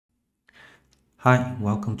Hi,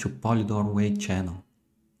 welcome to Polydoorway channel,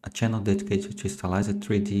 a channel dedicated to stylized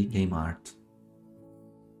 3D game art.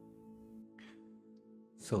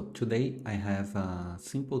 So today I have a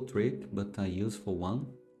simple trick but a useful one,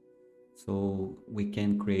 so we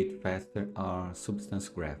can create faster our substance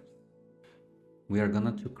graphs. We are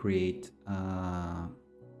gonna to create a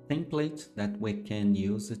template that we can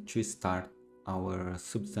use to start our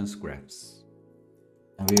substance graphs.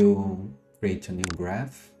 I will create a new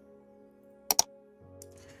graph.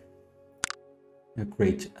 I'll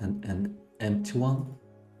create an empty one.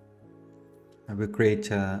 I will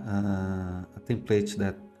create a template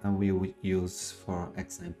that I will use, for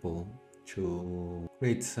example, to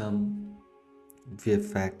create some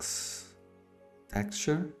VFX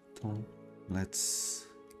texture. So let's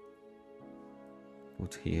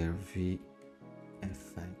put here VFX.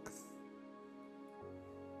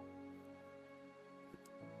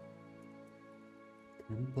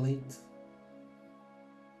 Template.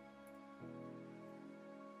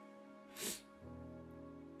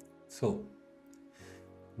 So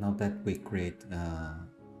now that we create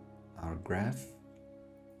our graph,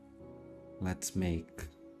 let's make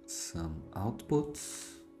some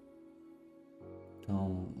outputs.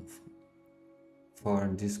 So for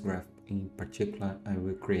this graph in particular, I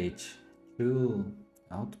will create two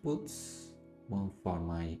outputs, one for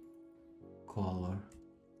my color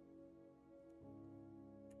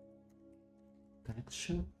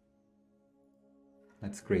texture.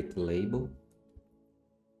 Let's create a label.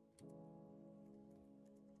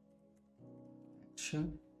 Texture.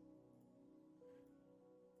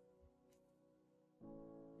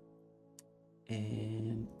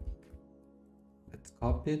 And let's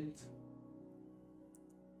copy it.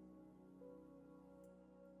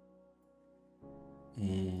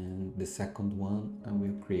 And the second one, I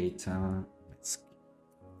will create a mask.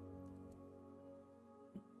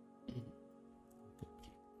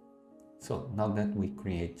 So now that we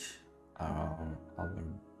create our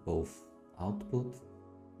both output,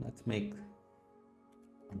 let's make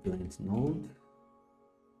a blend node.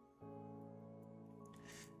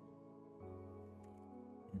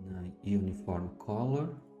 And a uniform color.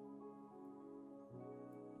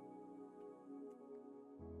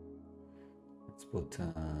 Let's put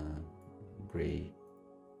a gray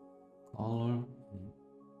color.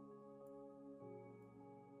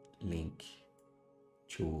 Link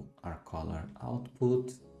to our color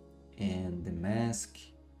output and the mask.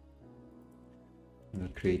 We'll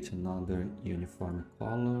create another uniform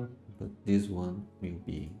color, but this one will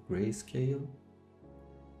be grayscale.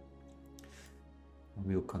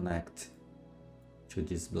 We'll connect to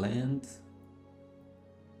this blend,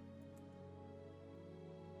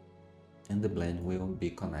 and the blend will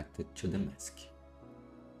be connected to the mask.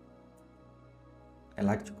 I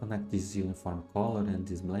like to connect this uniform color and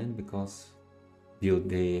this blend because build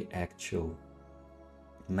the actual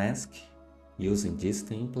mask using this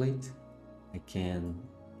template. I can,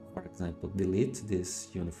 for example, delete this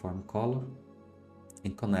uniform color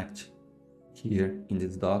and connect here in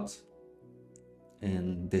this dot,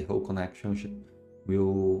 and the whole connection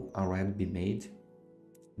will already be made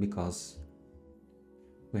because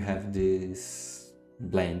we have this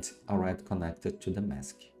blend already connected to the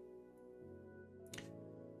mask.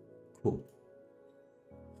 Cool.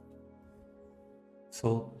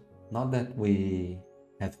 So now that we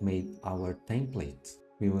have made our template,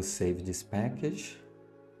 we will save this package.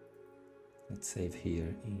 Let's save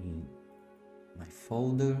here in my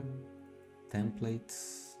folder,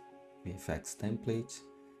 templates, VFX template.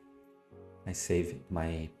 I save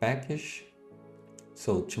my package.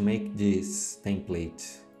 So to make this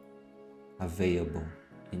template available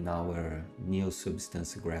in our new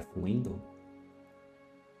Substance Graph window,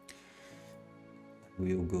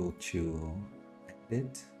 we'll go to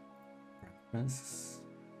Edit, Preferences.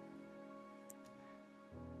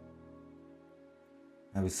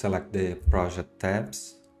 I will select the project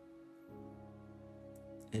tabs,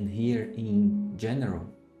 and here in General,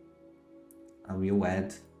 I will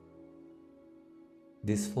add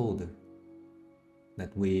this folder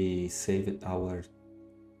that we saved our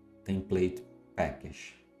template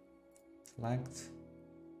package. Select,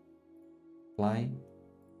 apply,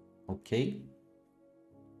 OK.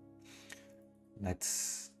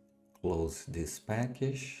 Let's close this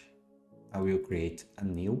package. I will create a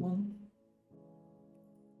new one.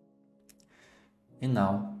 And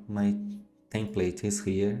now my template is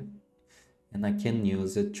here, and I can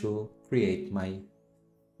use it to create my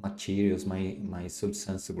materials, my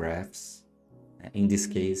substance graphs. In this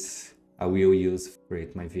case, I will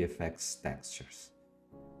create my VFX textures.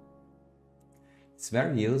 It's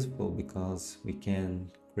very useful because we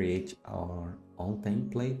can create our own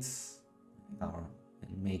templates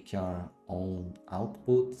and make your own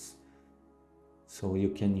outputs. So you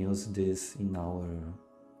can use this in our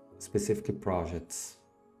specific projects.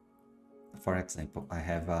 For example, I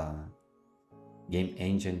have a game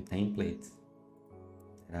engine template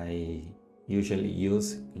that I usually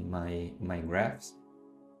use in my graphs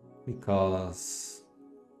because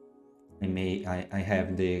I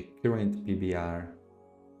have the current PBR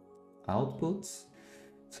outputs.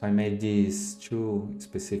 So I made these two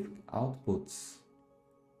specific outputs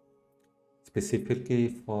specifically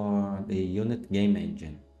for the unit game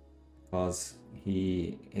engine because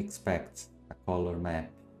he expects a color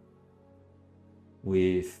map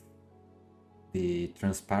with the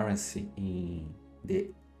transparency in the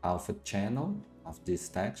alpha channel of this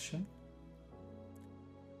texture,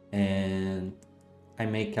 and I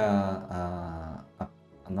make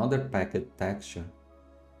another packet texture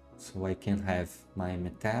so I can have my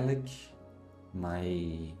metallic,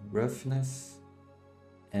 my roughness,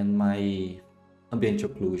 and my ambient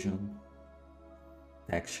occlusion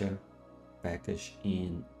texture package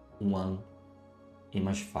in one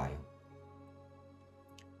image file.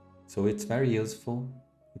 So it's very useful.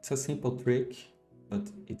 It's a simple trick, but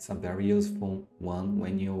it's a very useful one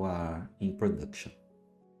when you are in production.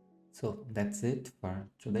 So that's it for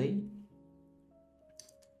today.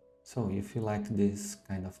 So if you like this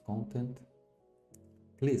kind of content,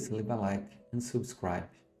 please leave a like and subscribe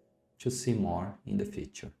to see more in the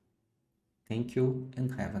future. Thank you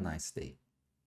and have a nice day.